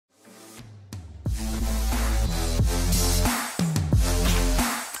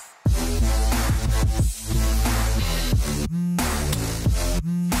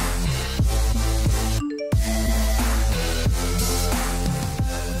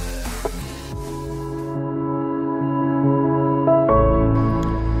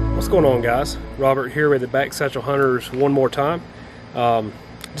going on, guys? Robert here with the Back Satchel Hunters one more time.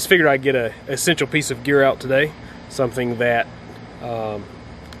 Just figured I'd get an essential piece of gear out today, something that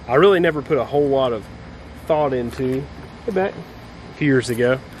I really never put a whole lot of thought into back a few years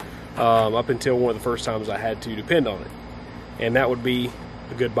ago, up until one of the first times I had to depend on it, and that would be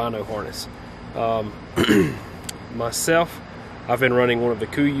a good bino harness. Myself, I've been running one of the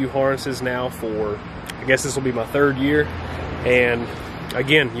Kuiu harnesses now for, I guess this will be my third year. And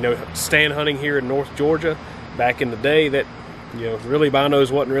again, you know, stand hunting here in North Georgia back in the day, that, you know, really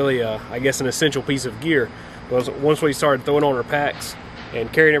binos wasn't really I guess an essential piece of gear. But once we started throwing on our packs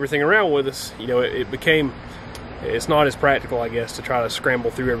and carrying everything around with us, you know, it's not as practical, I guess, to try to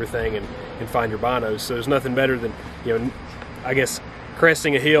scramble through everything and find your binos. So there's nothing better than, you know, I guess,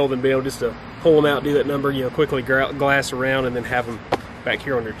 cresting a hill than being able just to pull them out, do that number, you know, quickly glass around, and then have them back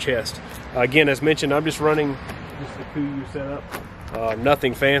here on your chest. Again, as mentioned, I'm just running just the Kuiu setup.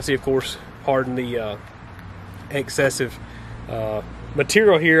 Nothing fancy, of course. Pardon the excessive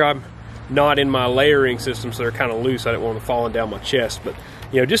material here. I'm not in my layering system, so they're kind of loose. I didn't want them falling down my chest, but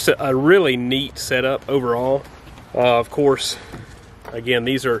you know, just a really neat setup overall. Of course, again,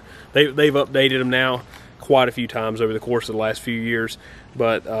 these are they've updated them now quite a few times over the course of the last few years,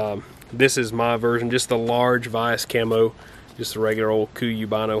 but this is my version, just the large vise camo, just the regular old Kuiu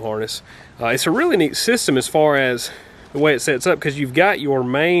Bino harness. It's a really neat system as far as the way it sets up, because you've got your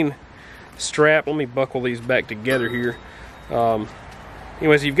main strap. Let me buckle these back together here.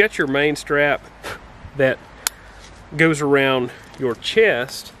 Anyways, you've got your main strap that goes around your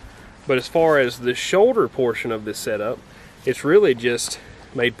chest, but as far as the shoulder portion of this setup, it's really just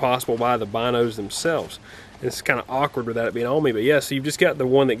made possible by the binos themselves. It's kind of awkward without it being on me, but yeah, so you've just got the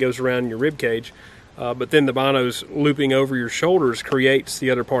one that goes around your rib cage, but then the binos looping over your shoulders creates the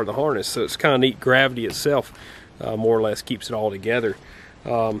other part of the harness. So it's kind of neat. Gravity itself more or less keeps it all together.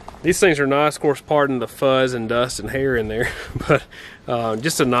 These things are nice, of course, pardon the fuzz and dust and hair in there, but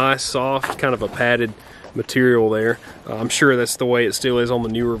just a nice, soft, kind of a padded material there. I'm sure that's the way it still is on the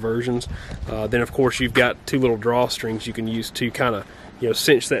newer versions. Then, of course, you've got two little drawstrings you can use to kind of, you know,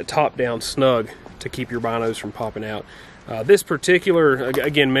 cinch that top down snug to keep your binos from popping out. This particular,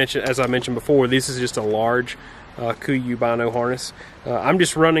 again, as I mentioned before, this is just a large Kuiu Bino harness. I'm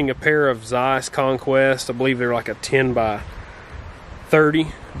just running a pair of Zeiss Conquest. I believe they're like a 10 by 30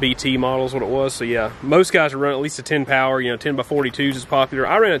 BT model is what it was. So yeah, most guys are running at least a 10 power, you know, 10 by 42s is popular.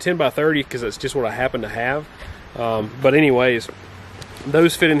 I ran a 10 by 30 because that's just what I happen to have. But anyways,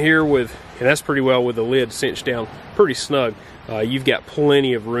 those fit in here with, and that's pretty well with the lid cinched down pretty snug. You've got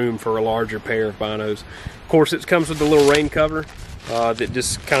plenty of room for a larger pair of binos. Of course, it comes with the little rain cover that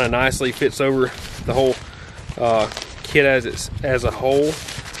just kind of nicely fits over the whole kit as a whole.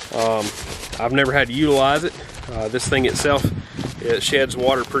 I've never had to utilize it. This thing itself, it sheds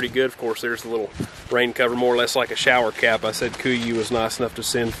water pretty good. Of course, there's the little rain cover, more or less like a shower cap. I said Kuiu was nice enough to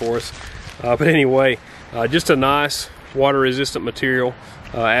send for us. But anyway, just a nice water-resistant material,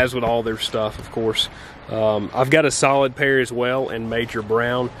 as with all their stuff, of course. I've got a solid pair as well in Major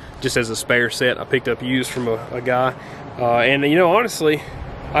Brown, just as a spare set I picked up used from a guy. And you know, honestly,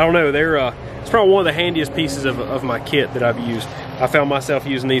 I don't know, it's probably one of the handiest pieces of my kit that I've used. I found myself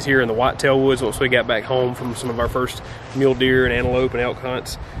using these here in the whitetail woods once we got back home from some of our first mule deer and antelope and elk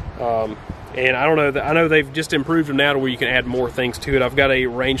hunts. And I don't know, I know they've just improved them now to where you can add more things to it. I've got a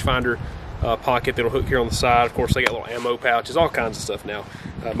rangefinder pocket that'll hook here on the side. Of course, they got little ammo pouches, all kinds of stuff now.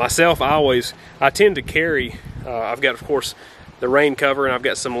 Myself, I tend to carry, I've got, of course, the rain cover, and I've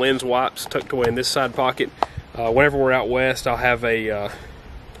got some lens wipes tucked away in this side pocket. Whenever we're out west, I'll have a,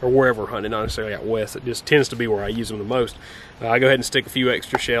 or wherever we're hunting, not necessarily out west, it just tends to be where I use them the most. I go ahead and stick a few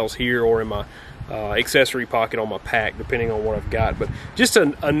extra shells here or in my accessory pocket on my pack, depending on what I've got. But just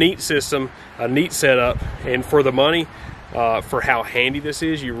a neat system, a neat setup, and for the money, for how handy this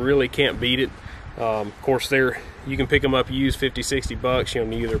is, you really can't beat it. Of course, you can pick them up used, 50, 60 bucks. You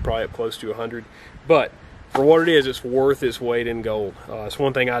know, they're probably up close to 100. But for what it is, it's worth its weight in gold. It's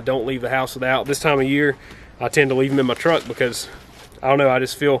one thing I don't leave the house without. This time of year, I tend to leave them in my truck because, I don't know, I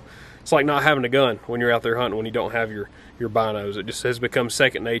just feel it's like not having a gun when you're out there hunting when you don't have your binos. It just has become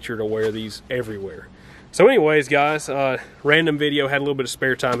second nature to wear these everywhere. So anyways, guys, random video, had a little bit of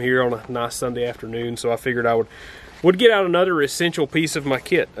spare time here on a nice Sunday afternoon, so I figured I would get out another essential piece of my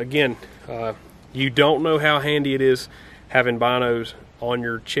kit. Again, you don't know how handy it is having binos on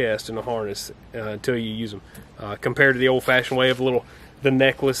your chest in a harness until you use them. Compared to the old-fashioned way of the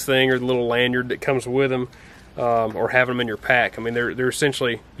necklace thing or the little lanyard that comes with them, or having them in your pack. I mean, they're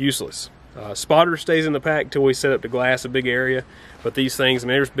essentially useless. Spotter stays in the pack till we set up to glass a big area, but these things, I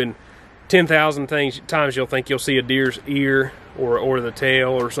mean, there's been 10,000 times you'll think you'll see a deer's ear or the tail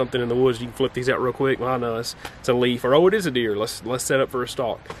or something in the woods. You can flip these out real quick. Well, I know it's a leaf, or oh, it is a deer. Let's set up for a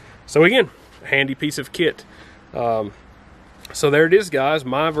stalk. So again, a handy piece of kit. So there it is, guys.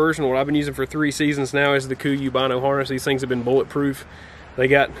 My version, what I've been using for 3 seasons now, is the Kuiu Bino Harness. These things have been bulletproof. They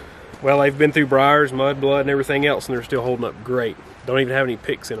got, well, they've been through briars, mud, blood, and everything else, and they're still holding up great. Don't even have any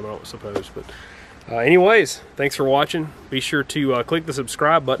picks in them, I don't suppose. But anyways, thanks for watching. Be sure to click the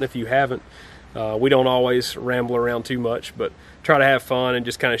subscribe button if you haven't. We don't always ramble around too much, but try to have fun and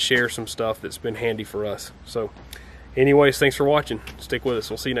just kind of share some stuff that's been handy for us. So anyways, thanks for watching. Stick with us.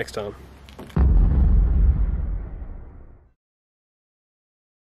 We'll see you next time.